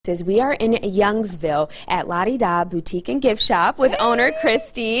We are in Youngsville at Lottie Da Boutique and Gift Shop with owner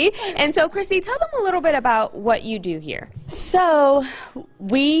Christy. And so, Christy, tell them a little bit about what you do here. So,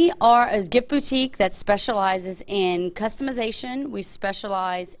 we are a gift boutique that specializes in customization. We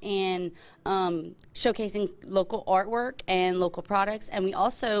specialize in showcasing local artwork and local products. And we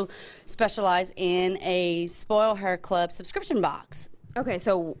also specialize in a Spoil Her Club subscription box. Okay,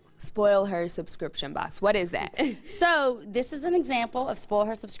 so Spoil Her subscription box. What is that? So this is an example of Spoil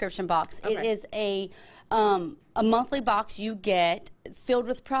Her subscription box. Okay. It is a monthly box you get filled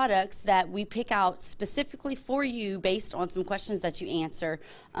with products that we pick out specifically for you based on some questions that you answer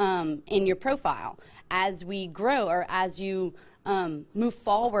in your profile. As we grow or as you move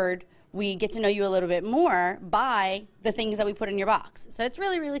forward, we get to know you a little bit more by the things that we put in your box. So it's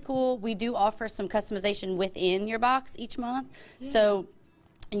really, really cool. We do offer some customization within your box each month. Yeah. So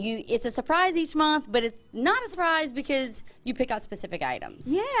it's a surprise each month, but it's not a surprise because you pick out specific items.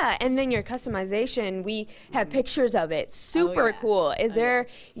 Yeah, and then your customization, we have pictures of it. Super cool. Is there,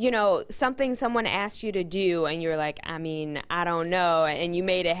 you know, something someone asked you to do and you're like, I mean, I don't know, and you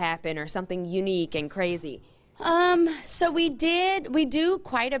made it happen, or something unique and crazy? So we do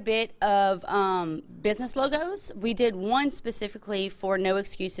quite a bit of business logos. We did one specifically for No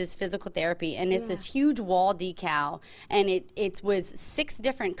Excuses Physical Therapy, and it's this huge wall decal, and it was 6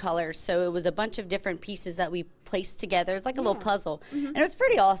 different colors, so it was a bunch of different pieces that we placed together. It's like a little puzzle, and it was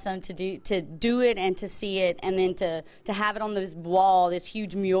pretty awesome to do it and to see it, and then to have it on this wall, this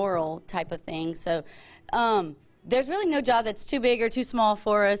huge mural type of thing. So there's really no job that's too big or too small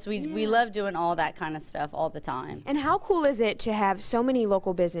for us. We love doing all that kind of stuff all the time. And how cool is it to have so many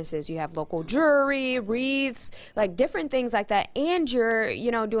local businesses? You have local jewelry, wreaths, like different things like that, and you're, you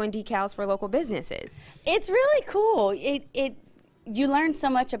know, doing decals for local businesses. It's really cool. You learn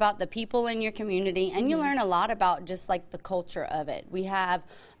so much about the people in your community, and you learn a lot about just like the culture of it. We have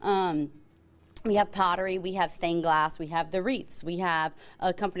pottery, we have stained glass, we have the wreaths, we have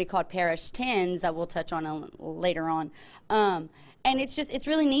a company called Parish Tins that we'll touch on later on. And it's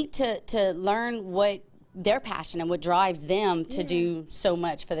really neat to learn what their passion and what drives them to do so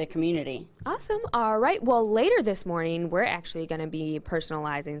much for the community. Awesome. All right. Well, later this morning, we're actually going to be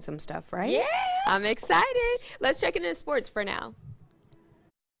personalizing some stuff, right? Yeah. I'm excited. Let's check into sports for now.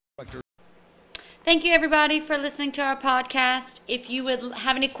 Thank you, everybody, for listening to our podcast. If you would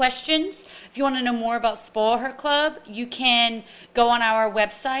have any questions, if you want to know more about Spoil Her Club, you can go on our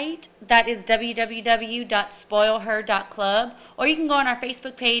website. That is www.spoilher.club. Or you can go on our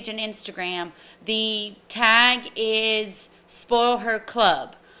Facebook page and Instagram. The tag is Spoil Her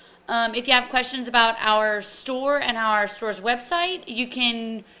Club. If you have questions about our store and our store's website, you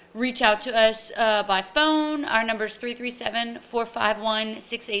can reach out to us by phone. Our number is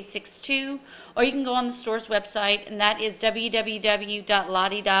 337-451-6862. Or you can go on the store's website, and that is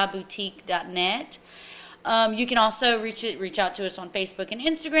www.lottiedaboutique.net. You can also reach out to us on Facebook and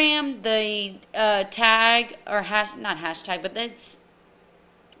Instagram. The tag, or not hashtag, but that's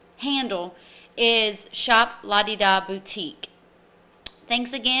handle is Shop Lottie Da Boutique.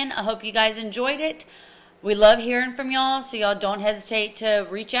 Thanks again. I hope you guys enjoyed it. We love hearing from y'all, so y'all don't hesitate to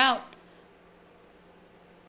reach out.